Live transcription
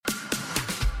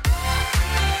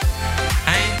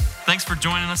Thanks for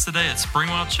joining us today at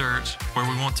Springwell Church, where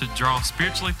we want to draw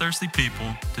spiritually thirsty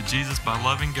people to Jesus by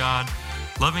loving God,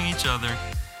 loving each other,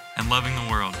 and loving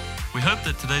the world. We hope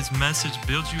that today's message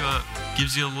builds you up,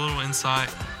 gives you a little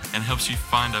insight, and helps you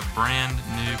find a brand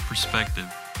new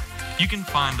perspective. You can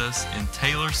find us in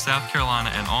Taylor, South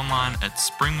Carolina, and online at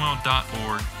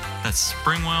springwell.org. That's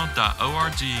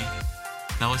springwell.org.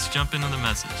 Now let's jump into the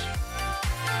message.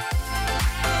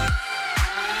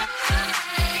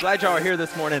 Glad y'all are here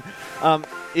this morning.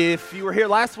 If you were here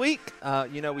last week,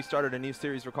 we started a new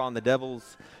series we're calling The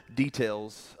Devil's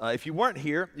Details. If you weren't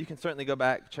here, you can certainly go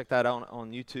back, check that out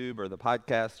on YouTube or the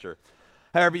podcast or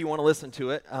however you want to listen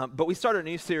to it. But we started a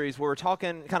new series where we're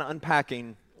talking, kind of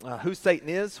unpacking who Satan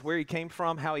is, where he came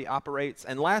from, how he operates.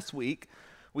 And last week,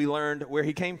 we learned where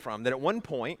he came from, that at one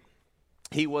point,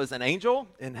 he was an angel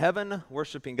in heaven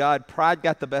worshiping God. Pride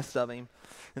got the best of him,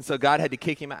 and so God had to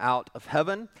kick him out of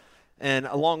heaven. And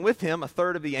along with him, a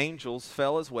third of the angels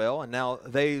fell as well, and now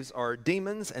these are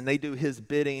demons, and they do his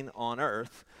bidding on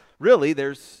earth. Really,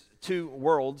 there's two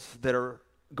worlds that are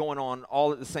going on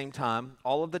all at the same time,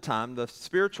 all of the time, the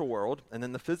spiritual world and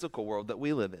then the physical world that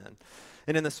we live in.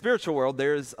 And in the spiritual world,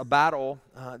 there's a battle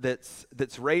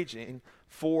that's raging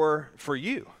for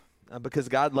you. Because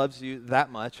God loves you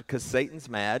that much, because Satan's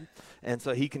mad, and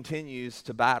so he continues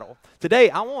to battle.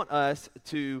 Today, I want us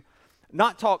to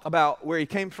not talk about where he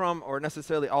came from or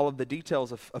necessarily all of the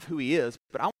details of who he is,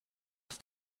 but I want us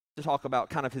to talk about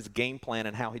kind of his game plan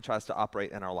and how he tries to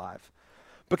operate in our life.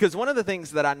 Because one of the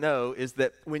things that I know is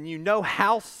that when you know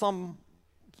how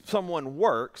someone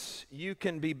works, you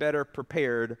can be better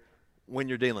prepared when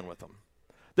you're dealing with them.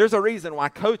 There's a reason why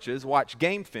coaches watch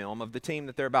game film of the team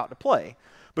that they're about to play.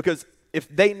 Because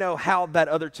if they know how that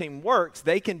other team works,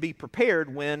 they can be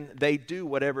prepared when they do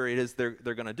whatever it is they're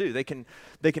going to do. They can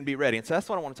be ready. And so that's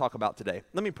what I want to talk about today.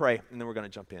 Let me pray, and then we're going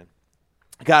to jump in.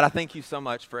 God, I thank you so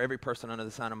much for every person under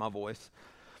the sound of my voice.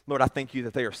 Lord, I thank you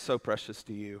that they are so precious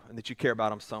to you and that you care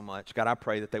about them so much. God, I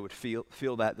pray that they would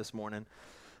feel that this morning.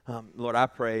 Lord, I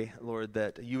pray, Lord,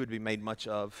 that you would be made much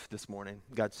of this morning.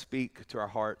 God, speak to our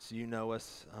hearts. You know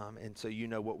us, and so you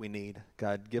know what we need.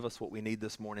 God, give us what we need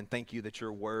this morning. Thank you that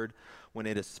your word, when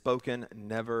it is spoken,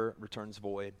 never returns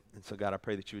void. And so, God, I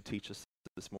pray that you would teach us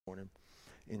this morning.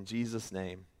 In Jesus'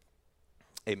 name,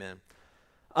 amen.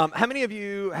 How many of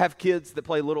you have kids that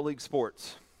play Little League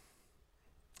sports?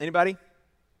 Anybody?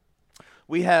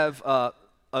 We have a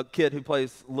kid who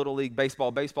plays Little League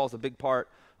baseball. Baseball is a big part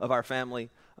of our family.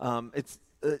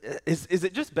 Is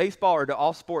it just baseball, or do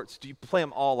all sports, do you play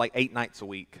them all like 8 nights a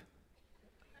week?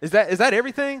 Is that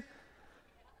everything?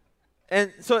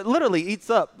 And so it literally eats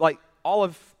up like all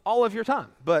of your time.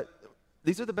 But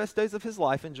these are the best days of his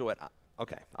life. Enjoy it.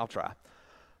 Okay, I'll try.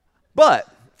 But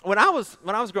when I was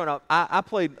growing up, I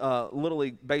played Little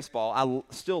League baseball.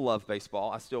 I still love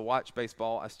baseball. I still watch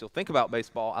baseball. I still think about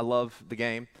baseball. I love the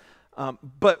game.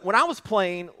 But when I was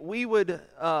playing, we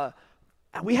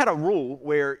had a rule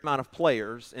where amount of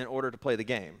players in order to play the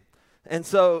game. And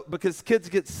so because kids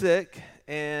get sick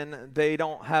and they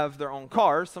don't have their own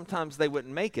cars, sometimes they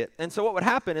wouldn't make it. And so what would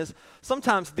happen is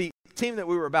sometimes the team that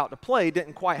we were about to play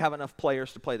didn't quite have enough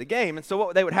players to play the game. And so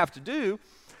what they would have to do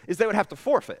is they would have to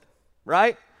forfeit,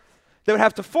 right? They would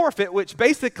have to forfeit, which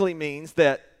basically means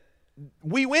that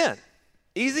we win.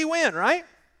 Easy win, right?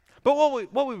 But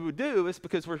what we would do is,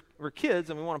 because we're kids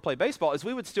and we want to play baseball, is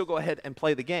we would still go ahead and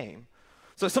play the game.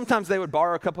 So sometimes they would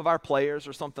borrow a couple of our players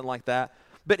or something like that.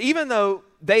 But even though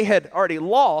they had already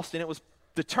lost and it was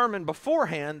determined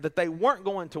beforehand that they weren't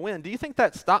going to win, do you think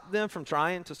that stopped them from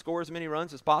trying to score as many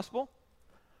runs as possible?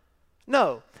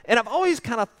 No. And I've always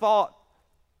kind of thought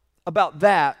about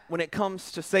that when it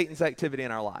comes to Satan's activity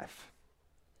in our life.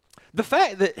 The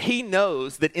fact that he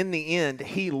knows that in the end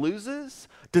he loses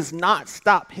does not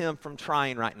stop him from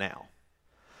trying right now.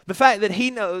 The fact that he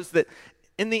knows that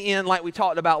in the end, like we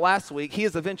talked about last week, he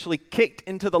is eventually kicked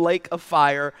into the lake of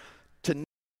fire to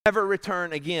never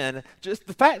return again. Just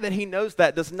the fact that he knows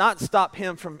that does not stop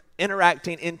him from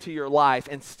interacting into your life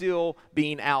and still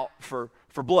being out for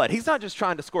blood. He's not just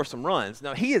trying to score some runs.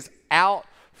 No, he is out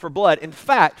for blood. In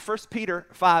fact, 1 Peter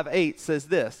 5:8 says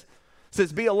this. It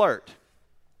says, "Be alert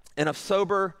and of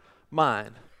sober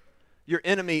mind. Your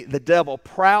enemy, the devil,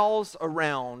 prowls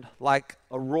around like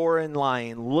a roaring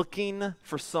lion looking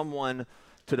for someone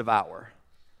to devour."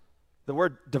 The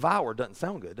word devour doesn't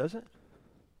sound good, does it?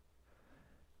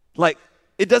 Like,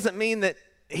 it doesn't mean that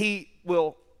he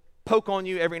will poke on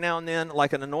you every now and then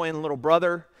like an annoying little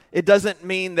brother. It doesn't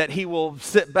mean that he will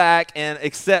sit back and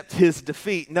accept his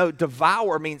defeat. No,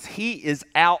 devour means he is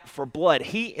out for blood.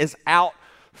 He is out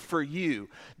for you.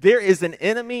 There is an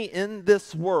enemy in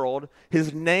this world.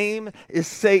 His name is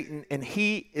Satan, and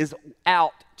he is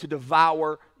out to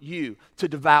devour you, to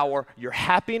devour your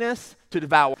happiness, to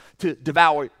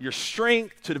devour your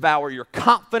strength, to devour your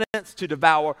confidence, to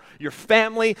devour your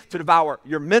family, to devour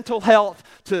your mental health,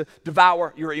 to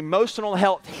devour your emotional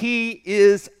health. He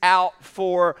is out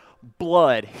for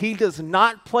blood. He does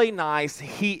not play nice.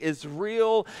 He is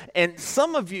real. And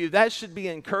some of you, that should be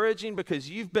encouraging because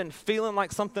you've been feeling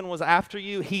like something was after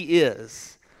you. He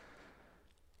is.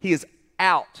 He is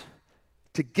out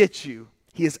to get you.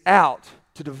 He is out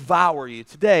to devour you.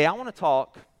 Today, I want to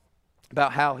talk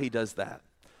about how he does that.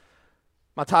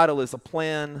 My title is A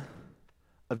Plan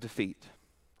of Defeat.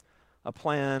 A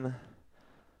Plan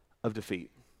of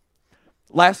Defeat.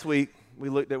 Last week, we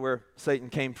looked at where Satan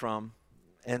came from.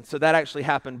 And so that actually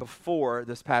happened before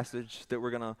this passage that we're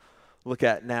going to look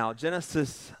at now.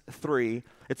 Genesis 3,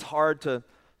 it's hard to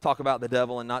talk about the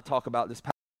devil and not talk about this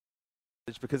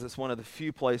passage because it's one of the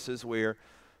few places where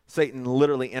Satan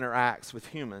literally interacts with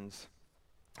humans.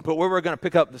 But where we're going to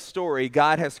pick up the story,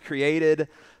 God has created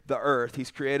the earth. He's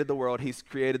created the world. He's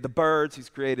created the birds. He's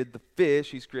created the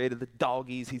fish. He's created the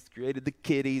doggies. He's created the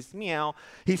kitties. Meow.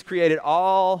 He's created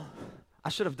all... I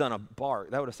should have done a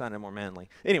bark. That would have sounded more manly.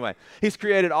 Anyway, he's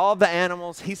created all the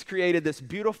animals. He's created this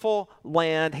beautiful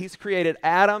land. He's created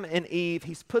Adam and Eve.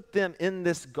 He's put them in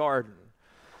this garden.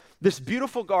 This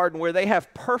beautiful garden where they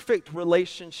have perfect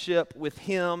relationship with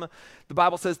him. The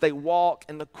Bible says they walk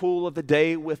in the cool of the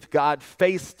day with God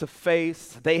face to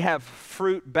face. They have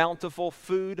fruit bountiful,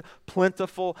 food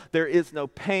plentiful. There is no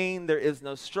pain. There is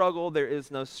no struggle. There is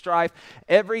no strife.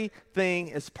 Everything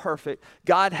is perfect.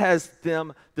 God has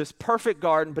them this perfect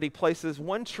garden, but he places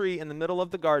one tree in the middle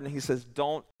of the garden. He says,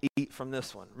 don't eat from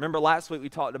this one. Remember last week we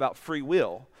talked about free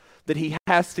will. That he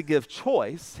has to give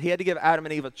choice. He had to give Adam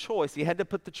and Eve a choice. He had to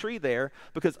put the tree there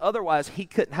because otherwise he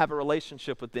couldn't have a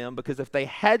relationship with them because if they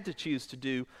had to choose to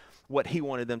do what he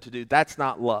wanted them to do, that's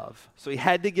not love. So he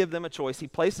had to give them a choice. He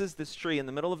places this tree in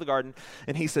the middle of the garden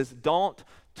and he says, don't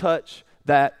touch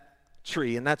that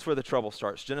tree. And that's where the trouble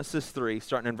starts. Genesis 3,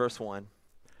 starting in verse 1.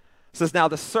 It says, now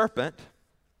the serpent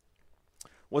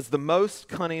was the most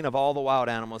cunning of all the wild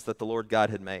animals that the Lord God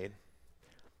had made.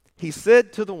 He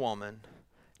said to the woman,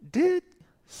 did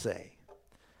say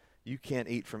you can't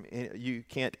eat from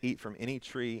any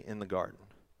tree in the garden.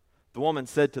 The woman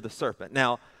said to the serpent.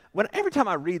 Now, every time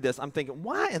I read this, I'm thinking,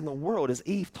 why in the world is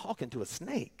Eve talking to a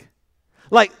snake?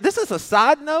 Like, this is a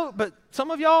side note, but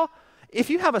some of y'all, if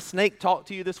you have a snake talk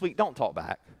to you this week, don't talk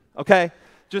back, okay?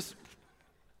 Just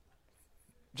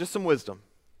some wisdom.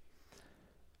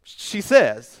 She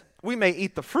says, we may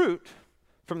eat the fruit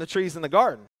from the trees in the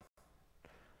garden.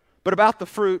 But about the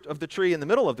fruit of the tree in the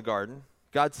middle of the garden,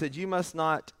 God said, you must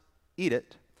not eat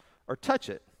it or touch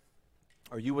it,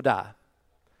 or you will die.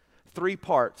 3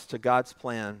 parts to God's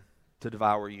plan to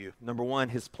devour you. Number 1,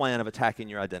 his plan of attacking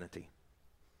your identity.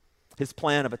 His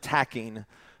plan of attacking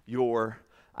your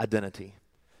identity.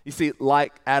 You see,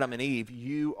 like Adam and Eve,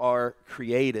 you are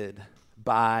created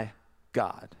by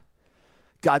God.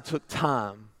 God took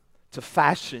time to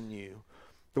fashion you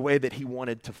the way that he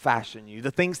wanted to fashion you. The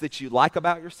things that you like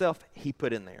about yourself, he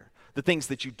put in there. The things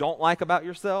that you don't like about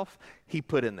yourself, he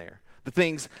put in there. The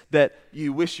things that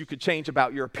you wish you could change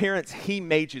about your appearance, he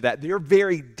made you that. Your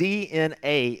very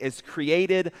DNA is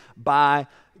created by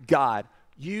God.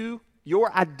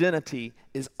 Your identity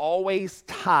is always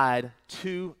tied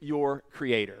to your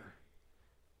creator.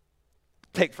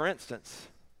 Take, for instance,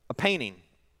 a painting.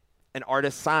 An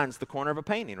artist signs the corner of a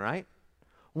painting, right?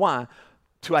 Why?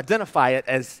 To identify it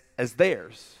as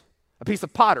theirs. A piece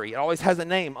of pottery, it always has a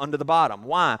name under the bottom.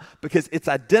 Why? Because it's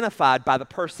identified by the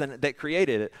person that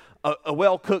created it. A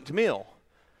well-cooked meal.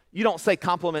 You don't say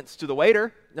compliments to the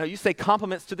waiter. No, you say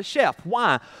compliments to the chef.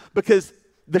 Why? Because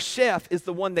the chef is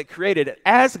the one that created it.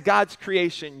 As God's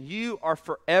creation, you are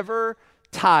forever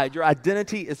tied. Your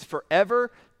identity is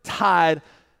forever tied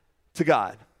to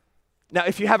God. Now,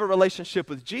 if you have a relationship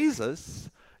with Jesus,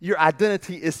 your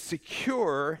identity is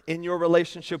secure in your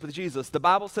relationship with Jesus. The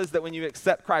Bible says that when you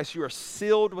accept Christ, you are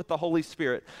sealed with the Holy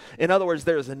Spirit. In other words,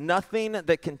 there is nothing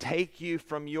that can take you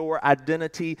from your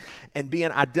identity and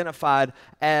being identified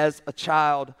as a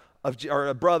child of, or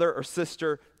a brother or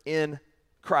sister in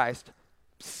Christ.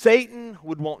 Satan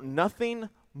would want nothing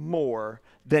more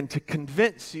than to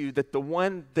convince you that the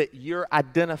one that you're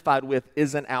identified with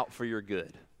isn't out for your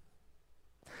good.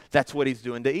 That's what he's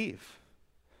doing to Eve.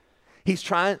 He's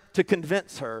trying to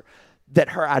convince her that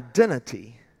her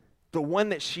identity, the one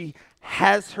that she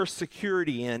has her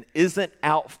security in, isn't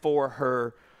out for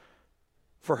her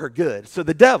good. So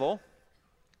the devil,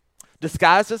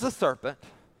 disguised as a serpent,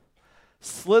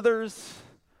 slithers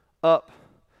up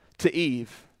to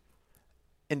Eve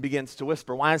and begins to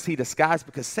whisper. Why is he disguised?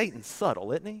 Because Satan's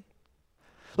subtle, isn't he?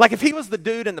 Like if he was the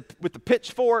dude with the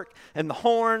pitchfork and the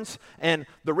horns and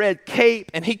the red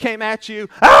cape and he came at you,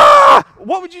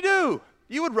 what would you do?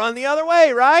 You would run the other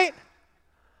way, right?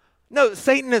 No,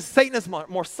 Satan is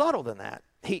more subtle than that.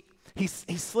 He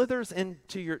slithers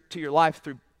into your life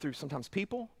through sometimes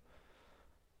people,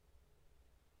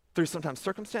 through sometimes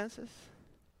circumstances,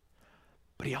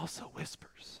 but he also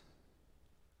whispers.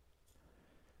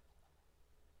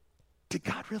 Did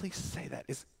God really say that?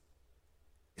 Is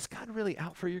God really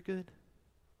out for your good?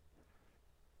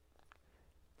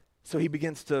 So he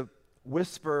begins to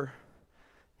whisper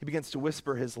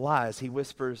his lies. He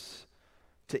whispers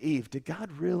to Eve, did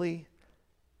God really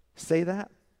say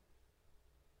that?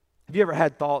 Have you ever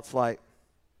had thoughts like,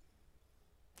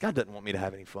 God doesn't want me to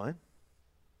have any fun?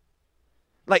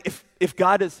 Like if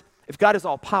God is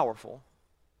all powerful,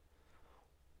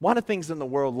 why do things in the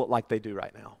world look like they do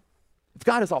right now? If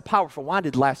God is all powerful, why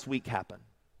did last week happen?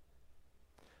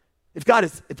 If God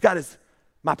is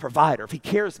my provider, if he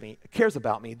cares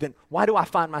about me, then why do I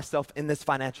find myself in this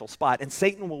financial spot? And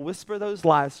Satan will whisper those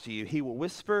lies to you. He will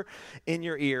whisper in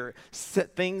your ear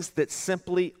things that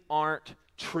simply aren't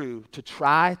true to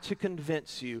try to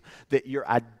convince you that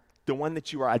the one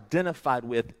that you are identified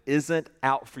with isn't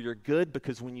out for your good,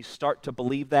 because when you start to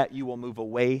believe that, you will move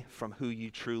away from who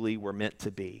you truly were meant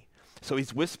to be. So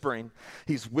he's whispering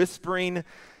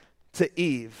to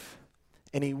Eve,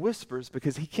 and he whispers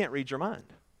because he can't read your mind.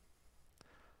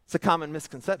 It's a common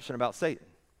misconception about Satan.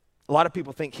 A lot of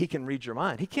people think he can read your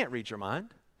mind. He can't read your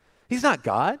mind. He's not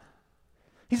God.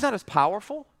 He's not as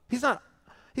powerful. He's not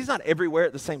everywhere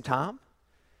at the same time.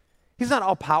 He's not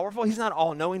all powerful. He's not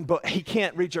all knowing, but he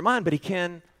can't read your mind, but he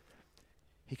can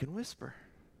whisper.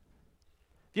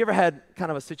 Have you ever had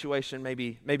kind of a situation,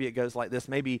 maybe it goes like this,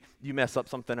 maybe you mess up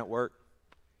something at work,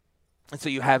 and so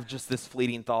you have just this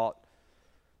fleeting thought,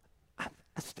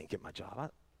 I stink at my job.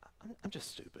 I'm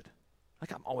just stupid.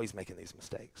 Like I'm always making these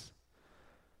mistakes.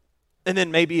 And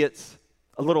then maybe it's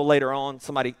a little later on,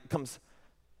 somebody comes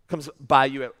by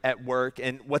you at work,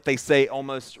 and what they say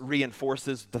almost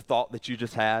reinforces the thought that you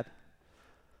just had.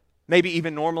 Maybe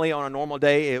even normally on a normal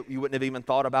day, you wouldn't have even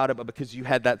thought about it, but because you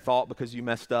had that thought, because you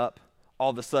messed up, all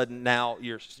of a sudden now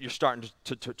you're starting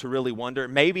to really wonder.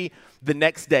 Maybe the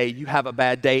next day you have a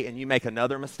bad day and you make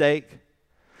another mistake.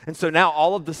 And so now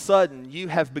all of a sudden you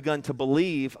have begun to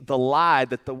believe the lie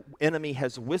that the enemy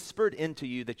has whispered into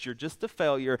you, that you're just a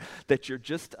failure, that you're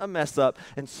just a mess up,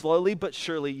 and slowly but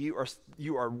surely you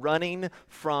are running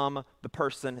from the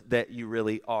person that you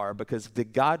really are. Because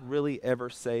did God really ever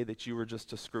say that you were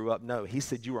just a screw up? No, he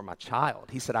said you were my child.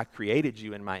 He said I created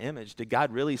you in my image. Did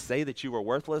God really say that you were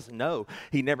worthless? No,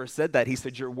 he never said that. He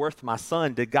said you're worth my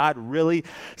son. Did God really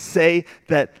say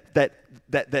that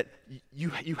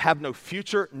you have no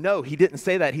future? No, he didn't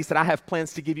say that. He said, I have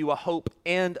plans to give you a hope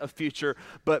and a future.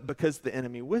 But because the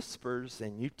enemy whispers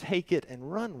and you take it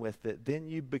and run with it, then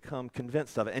you become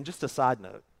convinced of it. And just a side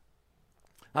note,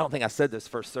 I don't think I said this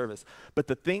first service, but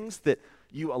the things that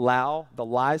you allow, the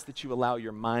lies that you allow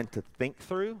your mind to think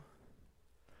through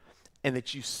and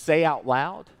that you say out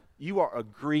loud, you are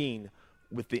agreeing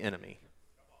with the enemy.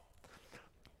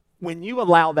 When you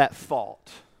allow that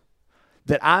thought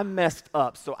that I messed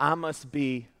up, so I must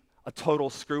be a total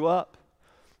screw up,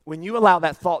 when you allow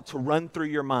that thought to run through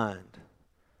your mind,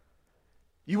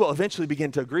 you will eventually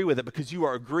begin to agree with it because you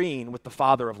are agreeing with the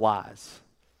father of lies.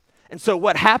 And so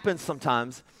what happens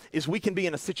sometimes is we can be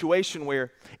in a situation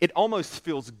where it almost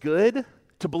feels good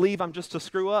to believe I'm just a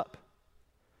screw up,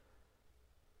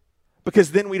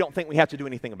 because then we don't think we have to do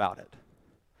anything about it.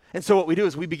 And so what we do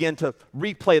is we begin to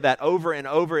replay that over and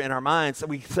over in our minds. So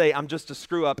we say, I'm just a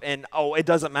screw up, and it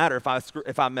doesn't matter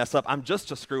if I mess up, I'm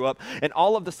just a screw up. And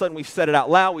all of a sudden we've said it out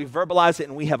loud, we've verbalized it,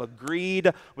 and we have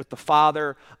agreed with the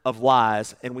father of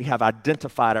lies, and we have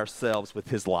identified ourselves with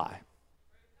his lie.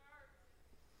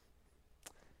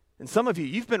 And some of you,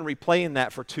 you've been replaying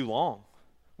that for too long.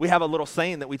 We have a little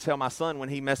saying that we tell my son when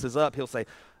he messes up. He'll say,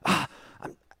 I'm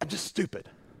just stupid,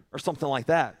 or something like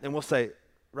that. And we'll say,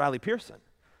 Riley Pearson,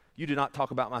 you do not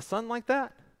talk about my son like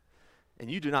that, and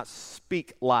you do not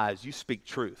speak lies, you speak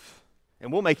truth.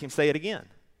 And we'll make him say it again.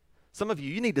 Some of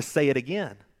you need to say it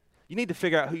again. You need to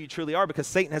figure out who you truly are, because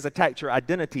Satan has attacked your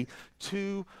identity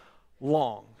too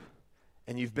long.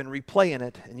 And you've been replaying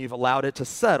it, and you've allowed it to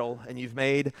settle, and you've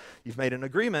made an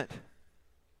agreement.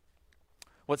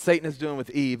 What Satan is doing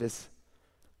with Eve is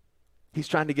he's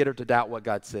trying to get her to doubt what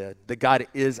God said, that God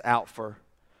is out for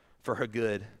her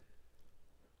good.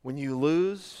 When you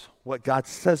lose what God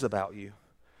says about you,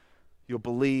 you'll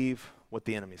believe what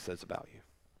the enemy says about you.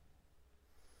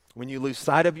 When you lose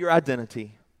sight of your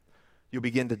identity, you'll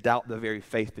begin to doubt the very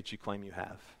faith that you claim you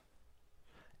have.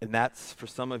 And that's, for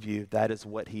some of you, that is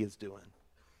what he is doing.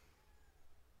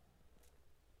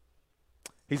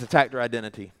 He's attacked our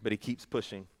identity, but he keeps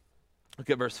pushing. Look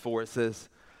at verse 4. It says,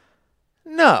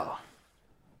 "No,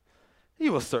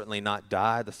 you will certainly not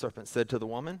die," the serpent said to the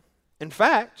woman. "In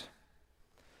fact,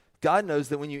 God knows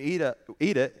that when you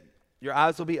eat it, your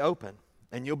eyes will be open,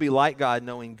 and you'll be like God,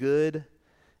 knowing good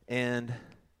and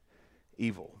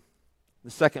evil."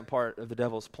 The second part of the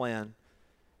devil's plan,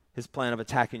 his plan of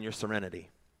attacking your serenity.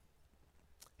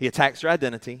 He attacks your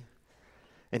identity,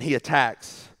 and he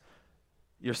attacks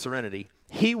your serenity.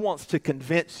 He wants to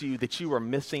convince you that you are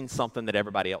missing something that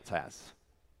everybody else has.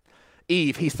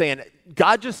 Eve, he's saying,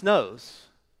 God just knows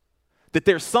that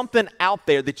there's something out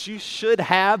there that you should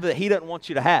have that he doesn't want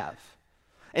you to have.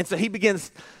 And so he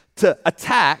begins to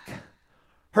attack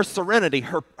her serenity,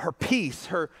 her peace,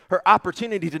 her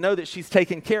opportunity to know that she's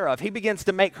taken care of. He begins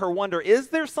to make her wonder, is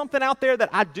there something out there that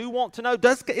I do want to know?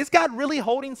 Is God really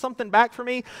holding something back for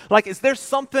me? Like, is there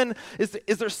something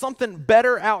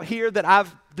better out here that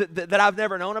I've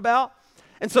never known about?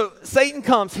 And so Satan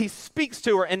comes, he speaks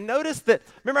to her, and notice that,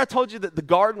 remember I told you that the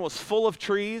garden was full of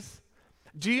trees?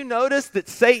 Do you notice that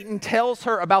Satan tells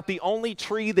her about the only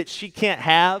tree that she can't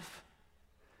have?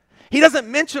 He doesn't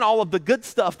mention all of the good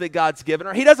stuff that God's given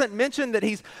her. He doesn't mention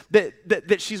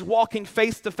that she's walking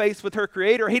face to face with her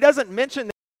Creator. He doesn't mention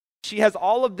that she has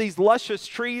all of these luscious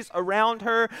trees around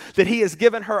her, that he has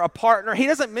given her a partner. He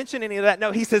doesn't mention any of that.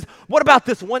 No, he says, what about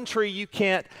this one tree you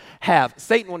can't have?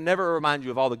 Satan will never remind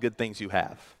you of all the good things you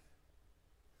have.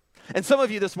 And some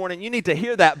of you this morning, you need to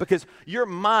hear that because your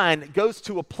mind goes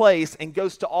to a place and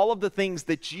goes to all of the things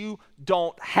that you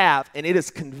don't have, and it is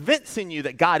convincing you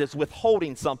that God is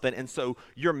withholding something, and so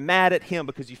you're mad at him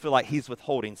because you feel like he's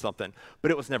withholding something,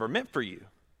 but it was never meant for you.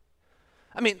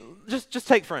 I mean, just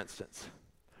take for instance,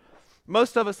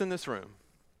 most of us in this room,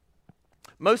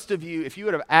 most of you, if you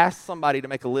would have asked somebody to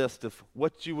make a list of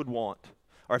what you would want,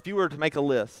 or if you were to make a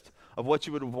list of what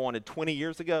you would have wanted 20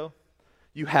 years ago,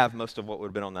 you have most of what would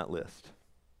have been on that list.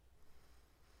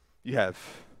 You have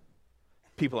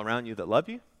people around you that love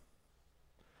you.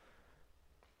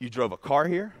 You drove a car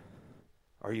here,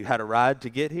 or you had a ride to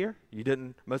get here.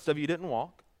 Most of you didn't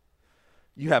walk.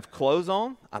 You have clothes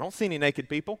on. I don't see any naked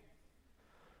people.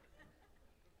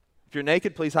 If you're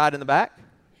naked, please hide in the back.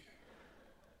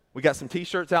 We got some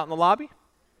t-shirts out in the lobby.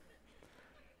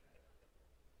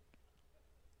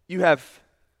 You have,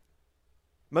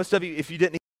 most of you, if you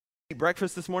didn't eat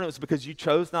breakfast this morning, it was because you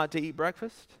chose not to eat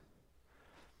breakfast.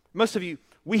 Most of you,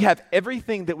 we have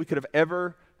everything that we could have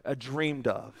ever dreamed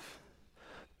of.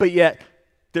 But yet,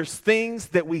 there's things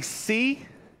that we see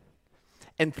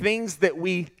and things that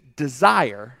we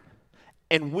desire,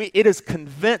 and it has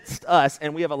convinced us,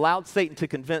 and we have allowed Satan to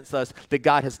convince us that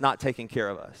God has not taken care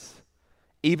of us,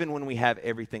 even when we have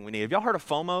everything we need. Have y'all heard of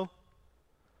FOMO?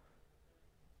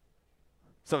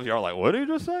 Some of you are like, what did he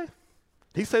just say?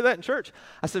 Did he say that in church?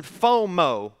 I said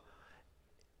FOMO.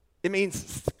 It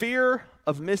means fear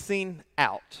of missing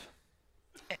out.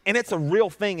 And it's a real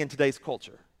thing in today's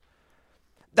culture.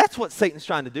 That's what Satan's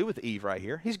trying to do with Eve right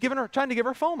here. He's trying to give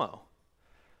her FOMO.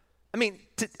 I mean,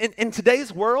 in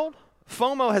today's world,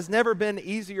 FOMO has never been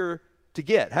easier to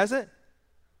get, has it?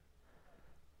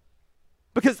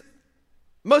 Because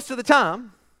most of the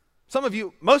time, some of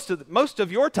you, most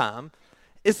of your time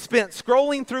is spent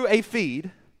scrolling through a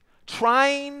feed,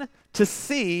 trying to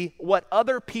see what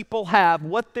other people have,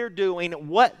 what they're doing,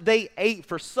 what they ate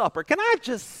for supper. Can I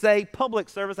just say, public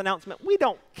service announcement, we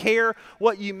don't care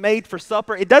what you made for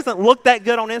supper. It doesn't look that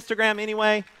good on Instagram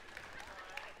anyway.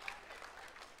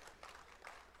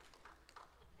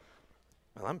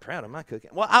 Well, I'm proud of my cooking.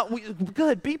 Well,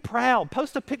 good, be proud.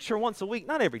 Post a picture once a week,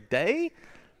 not every day.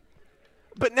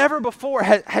 But never before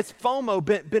has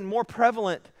FOMO been more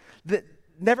prevalent.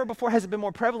 Never before has it been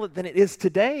more prevalent than it is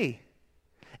today.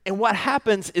 And what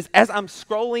happens is as I'm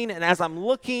scrolling and as I'm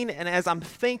looking and as I'm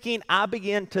thinking, I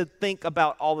begin to think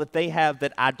about all that they have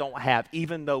that I don't have,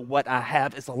 even though what I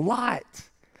have is a lot.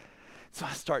 So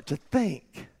I start to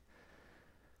think,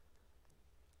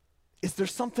 is there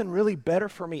something really better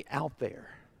for me out there?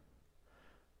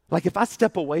 Like if I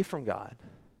step away from God,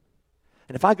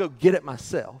 and if I go get it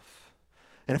myself,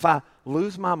 and if I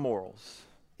lose my morals,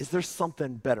 is there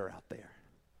something better out there?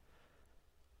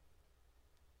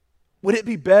 Would it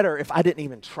be better if I didn't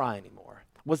even try anymore?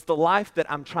 Was the life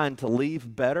that I'm trying to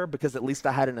leave better because at least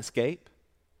I had an escape?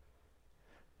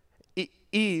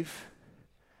 Eve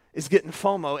is getting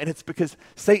FOMO, and it's because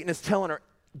Satan is telling her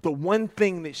the one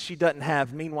thing that she doesn't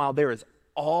have. Meanwhile, there is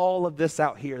all of this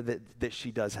out here that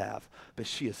she does have, but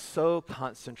she is so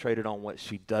concentrated on what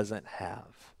she doesn't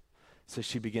have. So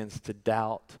she begins to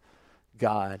doubt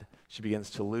God. She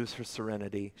begins to lose her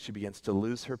serenity. She begins to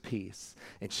lose her peace.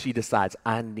 And she decides,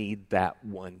 I need that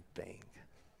one thing.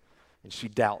 And she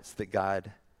doubts that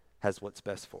God has what's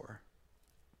best for her.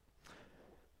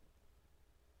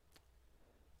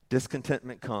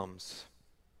 Discontentment comes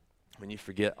when you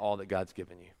forget all that God's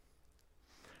given you.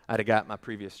 I had a guy at my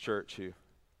previous church who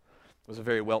was a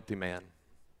very wealthy man.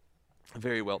 A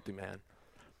very wealthy man.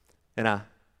 And I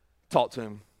talked to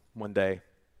him one day,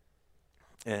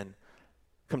 and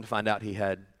come to find out he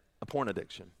had a porn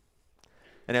addiction.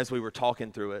 And as we were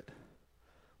talking through it,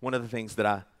 one of the things that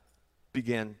I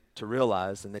began to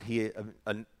realize and that he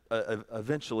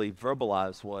eventually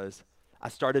verbalized was, I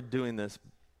started doing this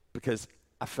because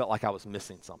I felt like I was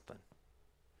missing something.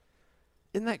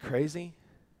 Isn't that crazy?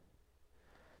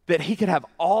 That he could have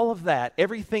all of that,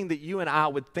 everything that you and I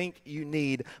would think you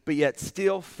need, but yet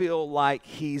still feel like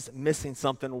he's missing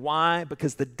something. Why?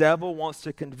 Because the devil wants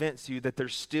to convince you that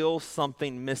there's still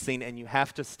something missing and you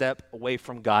have to step away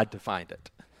from God to find it.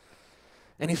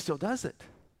 And he still does it.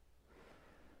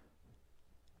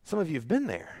 Some of you have been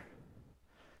there.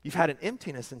 You've had an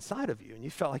emptiness inside of you and you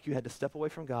felt like you had to step away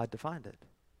from God to find it.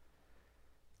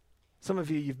 Some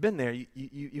of you, you've been there.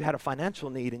 You had a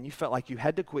financial need and you felt like you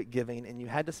had to quit giving and you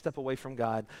had to step away from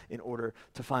God in order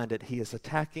to find it. He is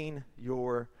attacking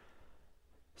your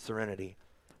serenity.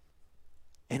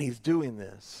 And he's doing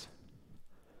this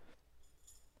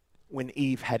when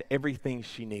Eve had everything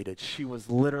she needed. She was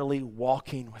literally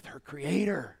walking with her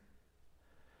Creator.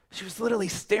 She was literally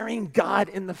staring God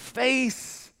in the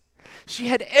face. She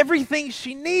had everything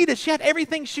she needed. She had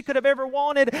everything she could have ever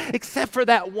wanted except for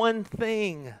that one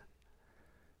thing.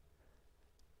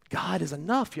 God is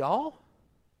enough, y'all.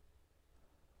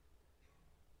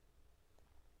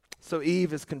 So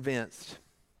Eve is convinced,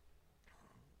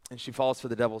 and she falls for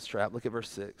the devil's trap. Look at verse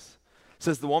 6. It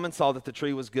says, the woman saw that the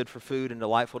tree was good for food and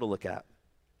delightful to look at,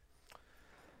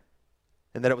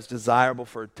 and that it was desirable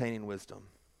for attaining wisdom.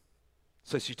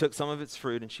 So she took some of its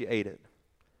fruit and she ate it.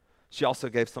 She also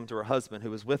gave some to her husband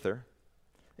who was with her,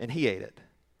 and he ate it.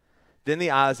 Then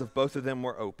the eyes of both of them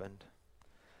were opened,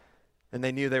 and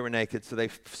they knew they were naked, so they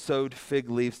sewed fig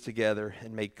leaves together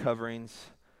and made coverings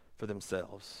for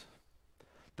themselves.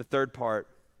 The third part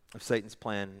of Satan's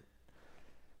plan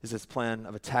is his plan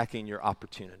of attacking your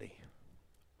opportunity.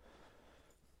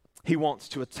 He wants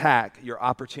to attack your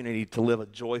opportunity to live a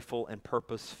joyful and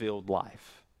purpose-filled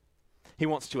life. He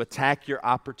wants to attack your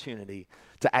opportunity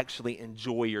to actually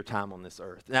enjoy your time on this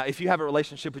earth. Now, if you have a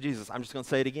relationship with Jesus, I'm just going to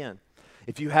say it again.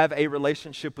 If you have a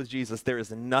relationship with Jesus, there is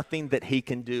nothing that he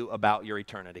can do about your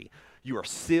eternity. You are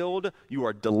sealed, you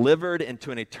are delivered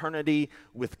into an eternity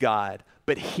with God,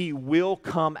 but he will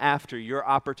come after your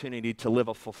opportunity to live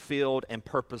a fulfilled and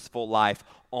purposeful life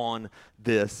on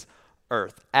this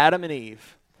earth. Adam and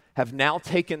Eve have now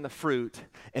taken the fruit,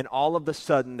 and all of a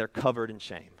sudden they're covered in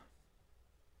shame.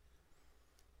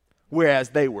 Whereas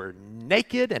they were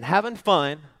naked and having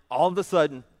fun, all of a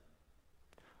sudden,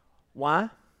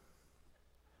 why?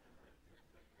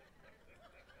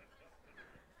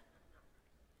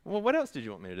 Well, what else did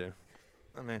you want me to do?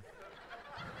 I mean,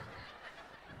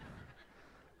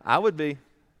 I would be.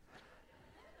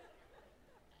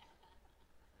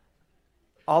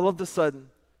 All of a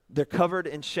sudden, they're covered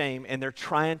in shame and they're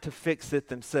trying to fix it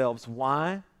themselves.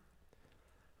 Why?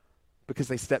 Because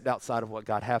they stepped outside of what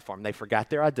God had for them. They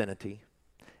forgot their identity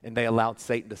and they allowed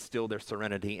Satan to steal their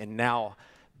serenity. And now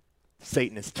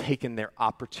Satan has taken their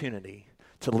opportunity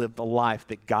to live the life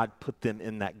that God put them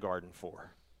in that garden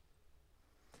for.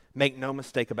 Make no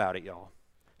mistake about it, y'all.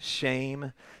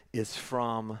 Shame is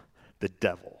from the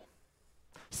devil.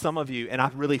 Some of you, and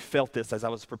I've really felt this as I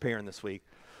was preparing this week,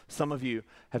 some of you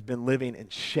have been living in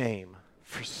shame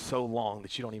for so long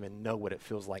that you don't even know what it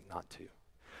feels like not to.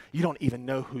 You don't even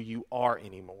know who you are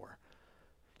anymore.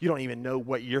 You don't even know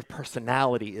what your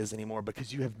personality is anymore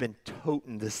because you have been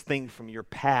toting this thing from your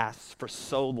past for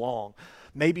so long.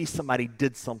 Maybe somebody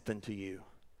did something to you.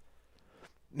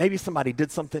 Maybe somebody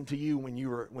did something to you when you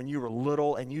were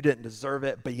little and you didn't deserve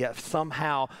it, but yet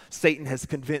somehow Satan has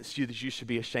convinced you that you should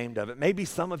be ashamed of it. Maybe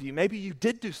some of you, maybe you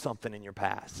did do something in your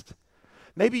past.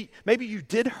 Maybe you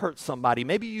did hurt somebody.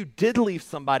 Maybe you did leave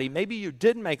somebody. Maybe you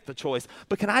did make the choice.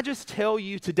 But can I just tell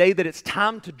you today that it's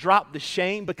time to drop the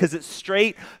shame because it's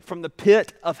straight from the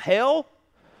pit of hell?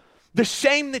 The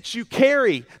shame that you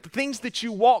carry, the things that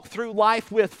you walk through life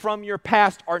with from your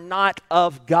past are not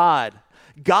of God.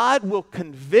 God will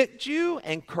convict you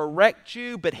and correct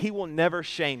you, but he will never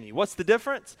shame you. What's the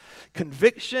difference?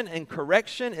 Conviction and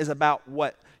correction is about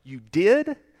what you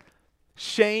did.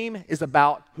 Shame is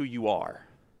about who you are.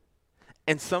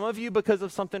 And some of you, because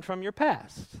of something from your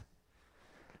past,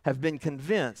 have been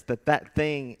convinced that that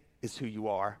thing is who you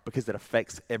are because it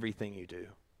affects everything you do.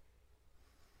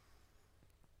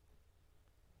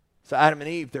 So Adam and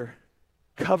Eve, they're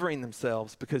covering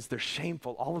themselves because they're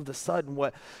shameful. All of a sudden,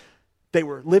 what they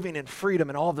were living in freedom,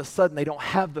 and all of a sudden they don't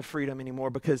have the freedom anymore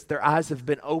because their eyes have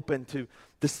been opened to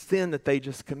the sin that they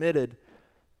just committed.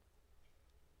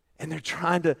 And they're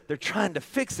trying to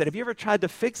fix it. Have you ever tried to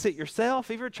fix it yourself?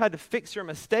 Have you ever tried to fix your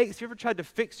mistakes? Have you ever tried to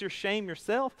fix your shame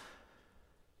yourself?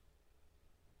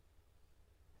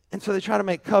 And so they try to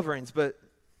make coverings, but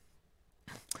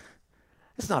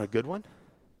it's not a good one.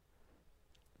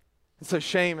 And so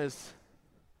shame has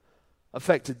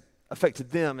affected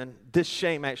them, and this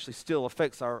shame actually still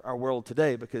affects our world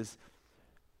today because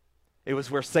it was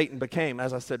where Satan became,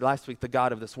 as I said last week, the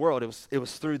god of this world. It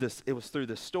was through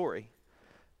this story.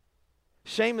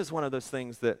 Shame is one of those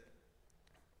things that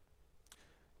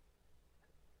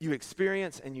you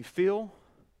experience and you feel,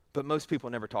 but most people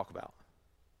never talk about.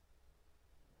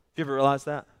 You ever realize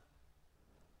that?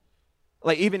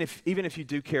 Like even if you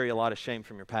do carry a lot of shame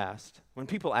from your past, when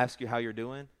people ask you how you're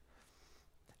doing,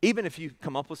 even if you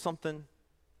come up with something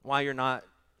why you're not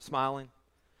smiling,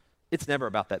 it's never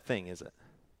about that thing, is it?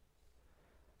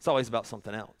 It's always about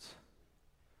something else.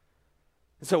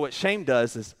 And so what shame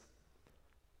does is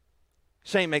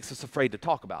shame makes us afraid to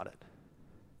talk about it.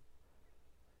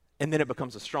 And then it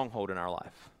becomes a stronghold in our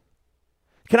life.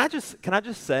 Can I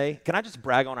just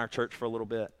brag on our church for a little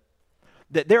bit?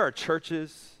 That there are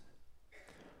churches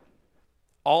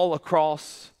all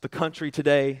across the country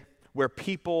today where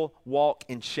people walk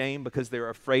in shame because they're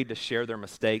afraid to share their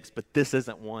mistakes, but this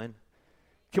isn't one.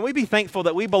 Can we be thankful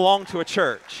that we belong to a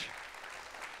church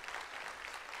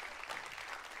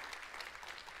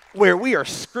where we are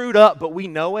screwed up, but we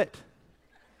know it?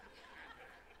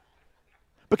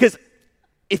 Because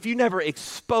if you never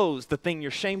expose the thing you're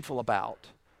shameful about,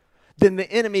 then the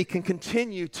enemy can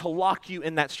continue to lock you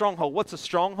in that stronghold. What's a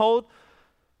stronghold?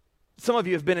 Some of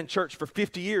you have been in church for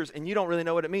 50 years and you don't really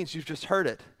know what it means. You've just heard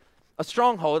it. A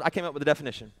stronghold, I came up with a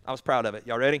definition. I was proud of it.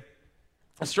 Y'all ready?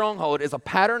 A stronghold is a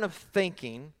pattern of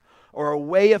thinking or a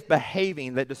way of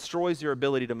behaving that destroys your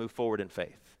ability to move forward in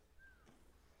faith.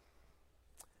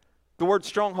 The word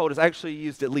stronghold is actually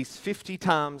used at least 50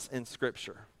 times in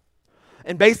Scripture.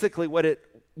 And basically what it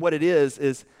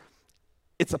is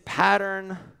it's a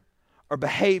pattern or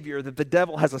behavior that the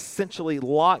devil has essentially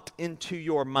locked into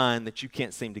your mind that you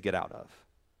can't seem to get out of.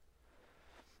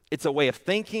 It's a way of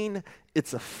thinking,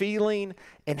 it's a feeling,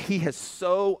 and he has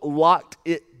so locked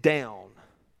it down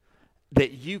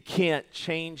that you can't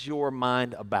change your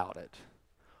mind about it,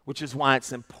 which is why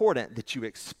it's important that you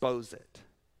expose it.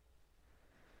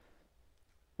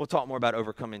 We'll talk more about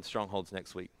overcoming strongholds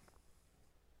next week.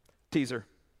 Teaser.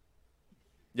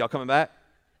 Y'all coming back?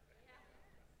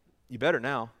 You better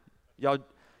now.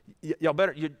 Y'all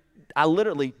better. I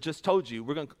literally just told you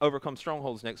we're going to overcome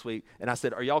strongholds next week. And I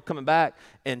said, are y'all coming back?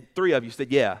 And 3 of you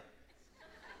said, yeah.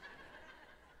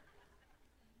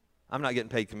 I'm not getting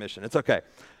paid commission. It's okay.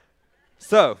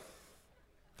 So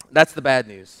that's the bad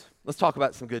news. Let's talk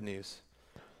about some good news.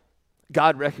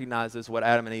 God recognizes what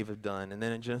Adam and Eve have done. And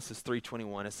then in Genesis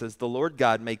 3:21, it says, the Lord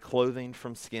God made clothing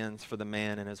from skins for the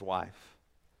man and his wife.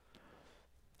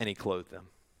 And he clothed them.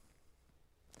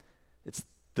 It's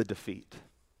the defeat.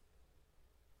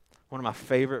 One of my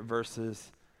favorite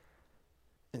verses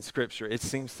in Scripture. It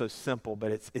seems so simple,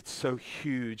 but it's so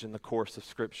huge in the course of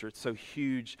Scripture. It's so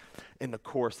huge in the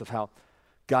course of how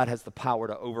God has the power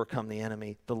to overcome the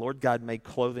enemy. The Lord God made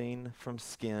clothing from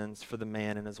skins for the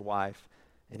man and his wife,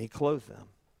 and he clothed them.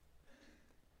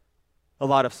 A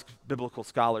lot of biblical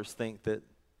scholars think that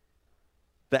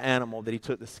the animal that he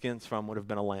took the skins from would have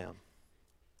been a lamb.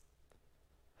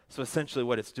 So essentially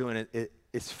what it's doing,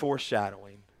 it's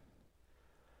foreshadowing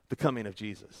the coming of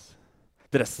Jesus.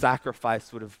 That a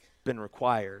sacrifice would have been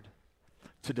required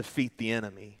to defeat the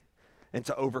enemy and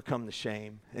to overcome the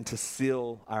shame and to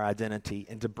seal our identity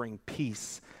and to bring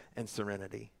peace and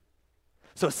serenity.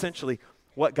 So essentially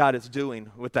what God is doing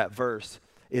with that verse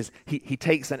is he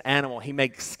takes an animal, he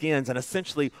makes skins, and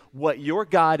essentially what your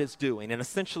God is doing, and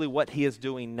essentially what he is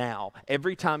doing now,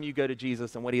 every time you go to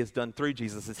Jesus and what he has done through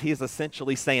Jesus, is he is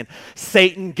essentially saying,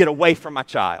 Satan, get away from my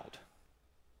child.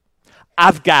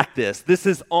 I've got this. This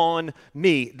is on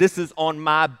me. This is on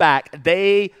my back.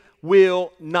 They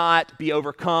will not be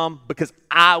overcome because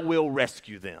I will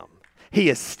rescue them. He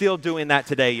is still doing that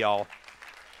today, y'all.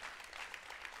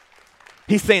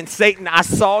 He's saying, Satan, I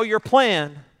saw your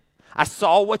plan. I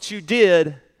saw what you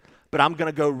did, but I'm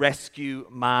going to go rescue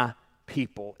my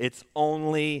people. It's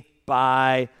only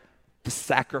by the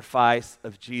sacrifice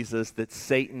of Jesus that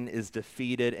Satan is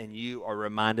defeated and you are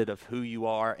reminded of who you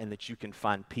are and that you can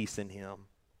find peace in him.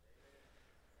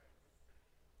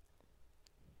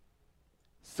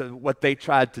 So what they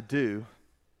tried to do,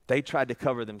 they tried to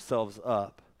cover themselves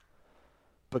up,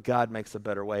 but God makes a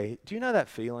better way. Do you know that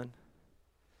feeling?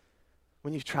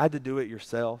 When you've tried to do it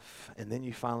yourself and then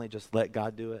you finally just let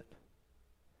God do it?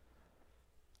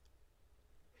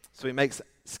 So he makes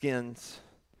skins.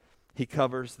 He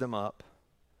covers them up.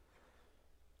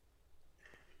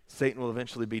 Satan will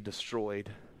eventually be destroyed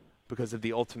because of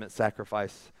the ultimate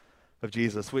sacrifice of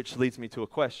Jesus, which leads me to a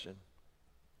question.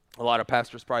 A lot of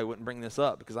pastors probably wouldn't bring this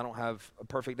up because I don't have a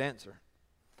perfect answer.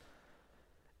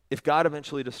 If God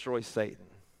eventually destroys Satan,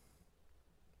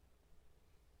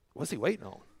 what's he waiting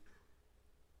on?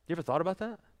 You ever thought about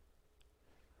that?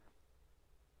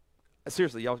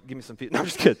 Seriously, y'all give me some feedback. No, I'm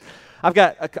just kidding. I've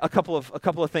got a couple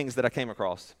of things that I came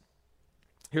across.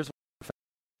 Here's what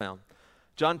I found.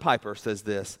 John Piper says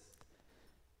this.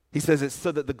 He says it's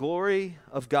so that the glory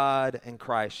of God and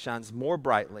Christ shines more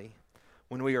brightly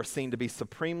when we are seen to be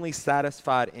supremely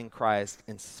satisfied in Christ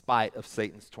in spite of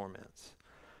Satan's torments,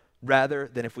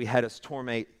 rather than if we had his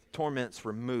torments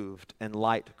removed and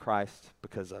light Christ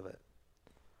because of it.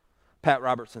 Pat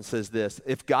Robertson says this,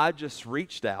 if God just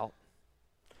reached out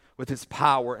with his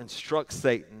power and struck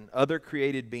Satan, other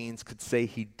created beings could say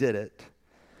he did it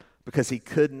because he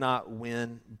could not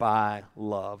win by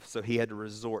love. So he had to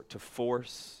resort to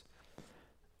force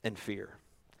and fear.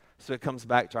 So it comes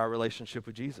back to our relationship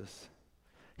with Jesus.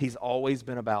 He's always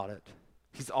been about it.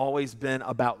 He's always been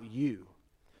about you.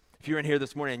 If you're in here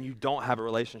this morning and you don't have a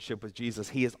relationship with Jesus,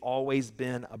 he has always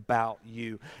been about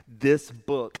you. This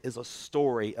book is a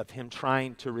story of him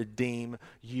trying to redeem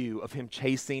you, of him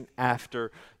chasing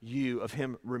after you, of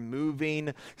him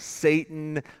removing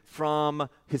Satan from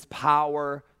his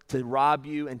power to rob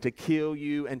you and to kill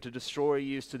you and to destroy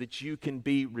you so that you can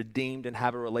be redeemed and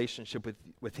have a relationship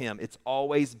with him. It's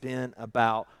always been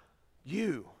about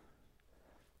you.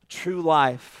 True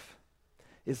life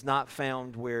is not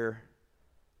found where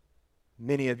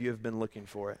many of you have been looking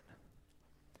for it.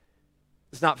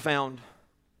 It's not found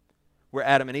where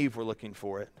Adam and Eve were looking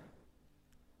for it.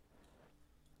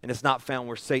 And it's not found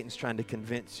where Satan's trying to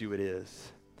convince you it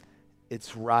is.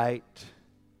 It's right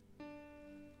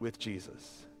with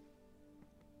Jesus.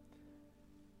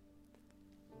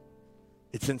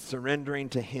 It's in surrendering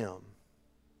to him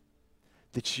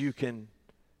that you can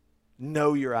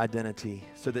know your identity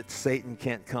so that Satan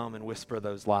can't come and whisper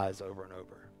those lies over and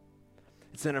over.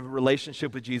 It's in a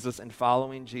relationship with Jesus and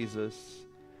following Jesus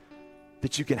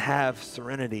that you can have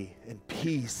serenity and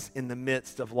peace in the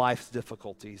midst of life's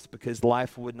difficulties, because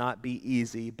life would not be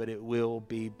easy, but it will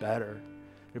be better.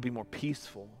 It'll be more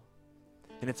peaceful.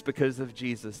 And it's because of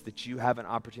Jesus that you have an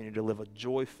opportunity to live a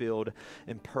joy-filled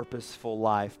and purposeful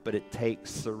life, but it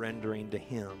takes surrendering to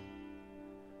him.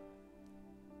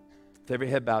 With every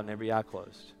head bowed and every eye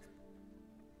closed.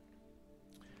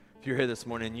 If you're here this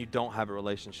morning and you don't have a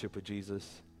relationship with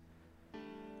Jesus,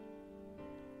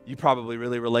 you probably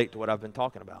really relate to what I've been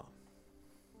talking about.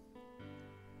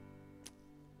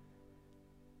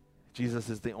 Jesus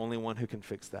is the only one who can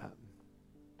fix that.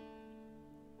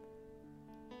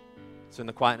 So in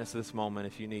the quietness of this moment,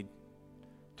 if you need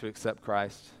to accept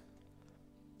Christ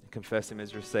and confess him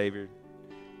as your Savior,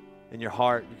 in your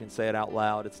heart, you can say it out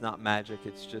loud. It's not magic.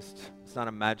 It's not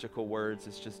a magical words.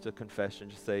 It's just a confession.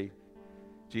 Just say,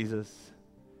 Jesus,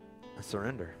 I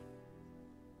surrender.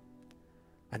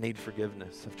 I need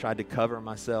forgiveness. I've tried to cover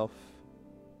myself,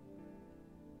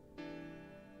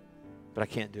 but I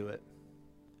can't do it.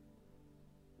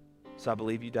 So I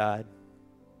believe you died.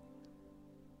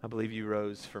 I believe you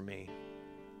rose for me.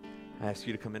 I ask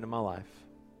you to come into my life.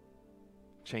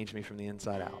 Change me from the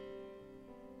inside out.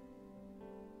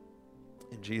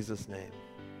 In Jesus' name,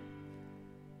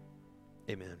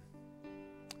 amen.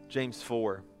 James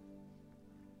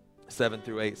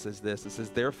 4:7-8 says this. It says,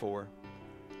 therefore,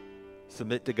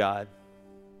 submit to God,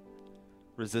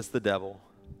 resist the devil,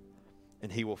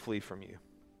 and he will flee from you.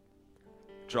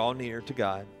 Draw near to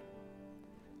God,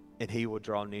 and he will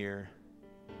draw near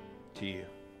to you.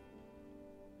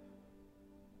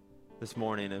 This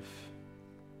morning, if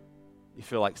you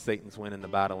feel like Satan's winning the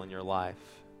battle in your life,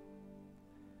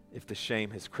 if the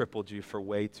shame has crippled you for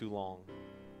way too long,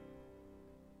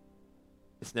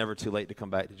 it's never too late to come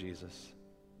back to Jesus.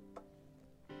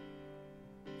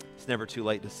 It's never too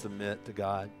late to submit to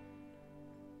God.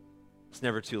 It's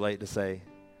never too late to say,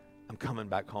 I'm coming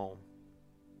back home.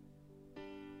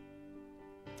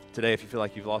 Today, if you feel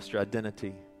like you've lost your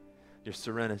identity, your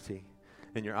serenity,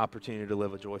 and your opportunity to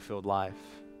live a joy-filled life,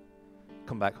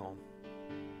 Come back home.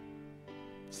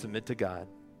 Submit to God.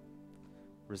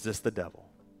 Resist the devil.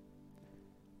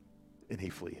 And he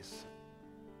flees.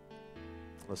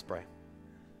 Let's pray.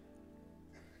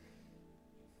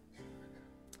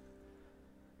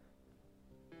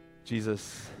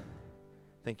 Jesus,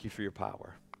 thank you for your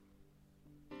power.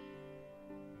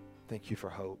 Thank you for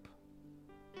hope.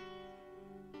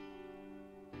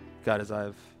 God, as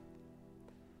I've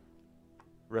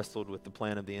wrestled with the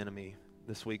plan of the enemy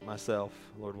this week myself,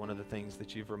 Lord, one of the things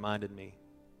that you've reminded me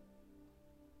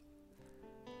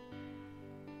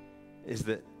is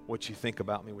that what you think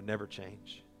about me would never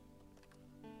change.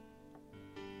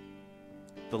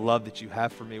 The love that you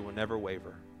have for me will never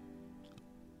waver.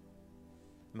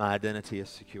 My identity is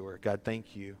secure. God,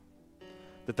 thank you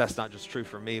that that's not just true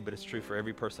for me, but it's true for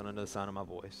every person under the sound of my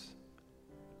voice.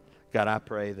 God, I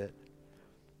pray that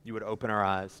you would open our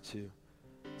eyes to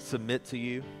submit to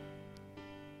you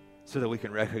so that we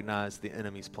can recognize the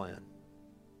enemy's plan.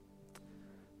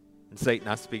 And Satan,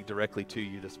 I speak directly to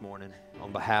you this morning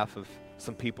on behalf of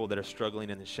some people that are struggling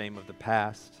in the shame of the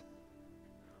past,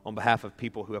 on behalf of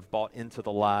people who have bought into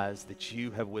the lies that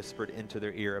you have whispered into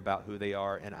their ear about who they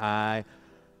are, and I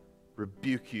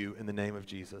rebuke you in the name of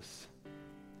Jesus.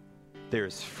 There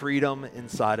is freedom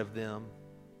inside of them.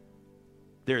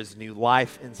 There is new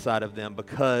life inside of them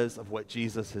because of what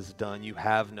Jesus has done. You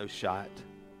have no shot.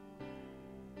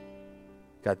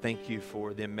 God, thank you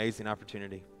for the amazing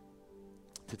opportunity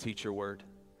to teach your word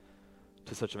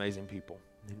to such amazing people.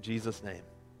 In Jesus' name,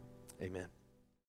 amen.